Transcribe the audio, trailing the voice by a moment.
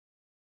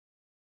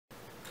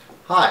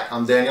Hi,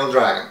 I'm Daniel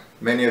Dragon.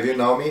 Many of you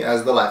know me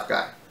as the Life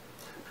Guy.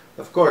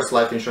 Of course,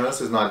 life insurance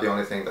is not the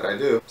only thing that I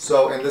do.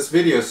 So in this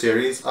video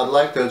series, I'd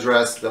like to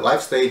address the life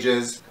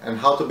stages and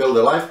how to build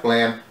a life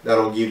plan that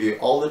will give you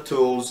all the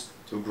tools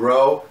to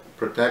grow,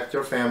 protect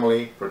your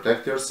family,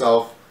 protect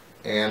yourself,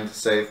 and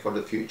save for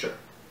the future.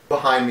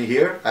 Behind me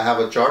here, I have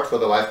a chart for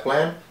the life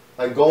plan.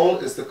 My goal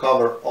is to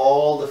cover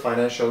all the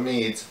financial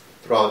needs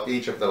throughout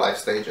each of the life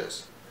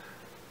stages.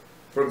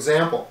 For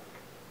example,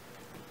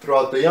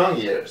 throughout the young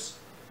years,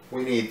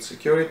 we need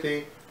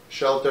security,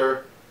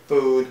 shelter,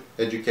 food,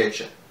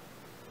 education.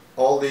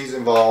 All these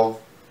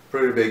involve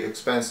pretty big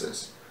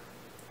expenses.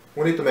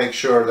 We need to make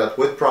sure that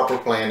with proper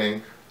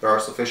planning, there are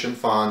sufficient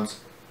funds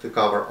to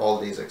cover all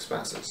these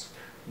expenses.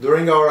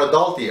 During our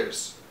adult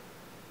years,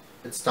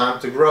 it's time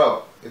to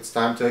grow, it's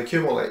time to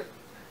accumulate.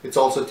 It's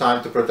also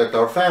time to protect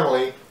our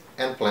family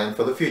and plan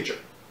for the future.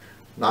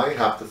 Now you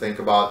have to think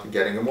about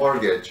getting a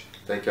mortgage,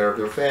 take care of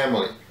your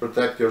family,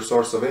 protect your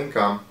source of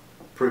income,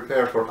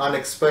 prepare for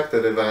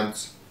unexpected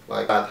events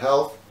like bad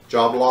health,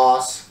 job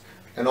loss,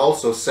 and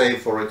also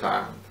save for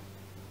retirement.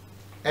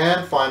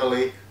 And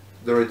finally,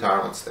 the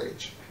retirement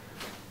stage,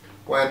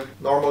 when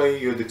normally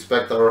you'd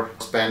expect our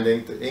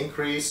spending to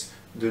increase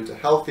due to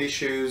health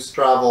issues,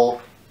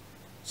 travel,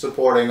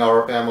 supporting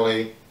our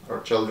family,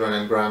 our children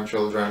and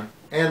grandchildren,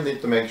 and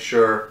need to make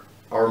sure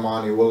our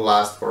money will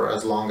last for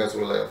as long as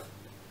we live.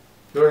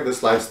 During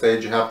this life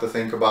stage, you have to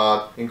think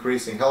about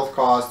increasing health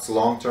costs,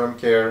 long-term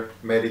care,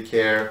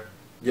 Medicare,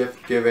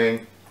 gift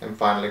giving, and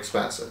final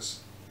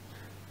expenses.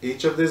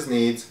 Each of these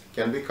needs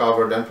can be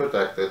covered and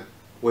protected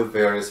with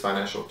various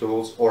financial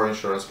tools or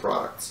insurance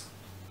products.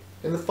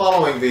 In the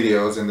following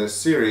videos in this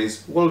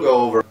series, we'll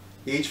go over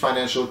each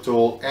financial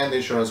tool and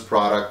insurance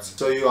product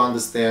so you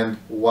understand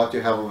what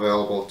you have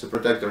available to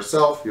protect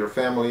yourself, your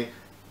family,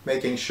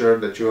 making sure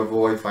that you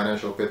avoid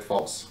financial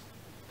pitfalls.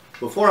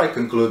 Before I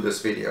conclude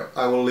this video,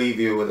 I will leave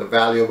you with a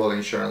valuable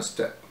insurance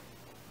tip.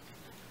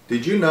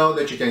 Did you know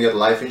that you can get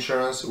life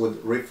insurance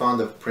with refund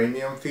of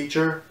premium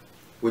feature?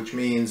 Which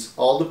means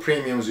all the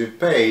premiums you've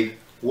paid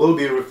will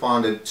be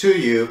refunded to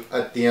you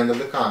at the end of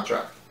the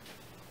contract.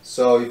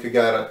 So if you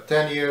got a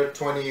 10-year,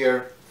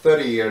 20-year,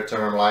 30-year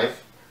term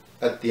life,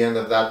 at the end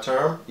of that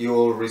term you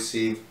will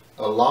receive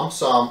a lump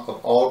sum of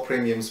all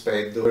premiums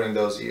paid during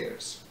those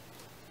years.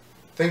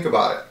 Think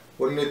about it.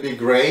 Wouldn't it be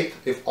great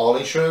if all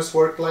insurance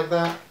worked like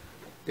that?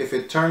 If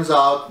it turns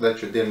out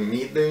that you didn't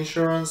need the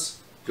insurance,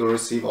 you'll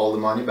receive all the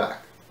money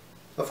back.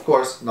 Of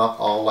course, not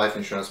all life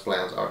insurance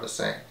plans are the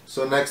same.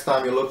 So next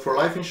time you look for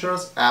life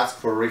insurance, ask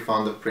for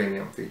refund of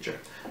premium feature.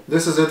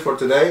 This is it for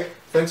today.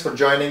 Thanks for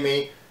joining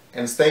me,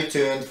 and stay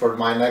tuned for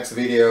my next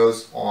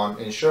videos on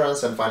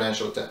insurance and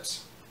financial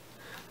tips.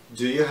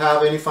 Do you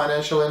have any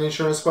financial and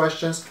insurance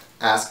questions?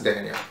 Ask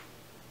Daniel.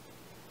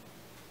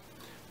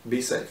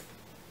 Be safe.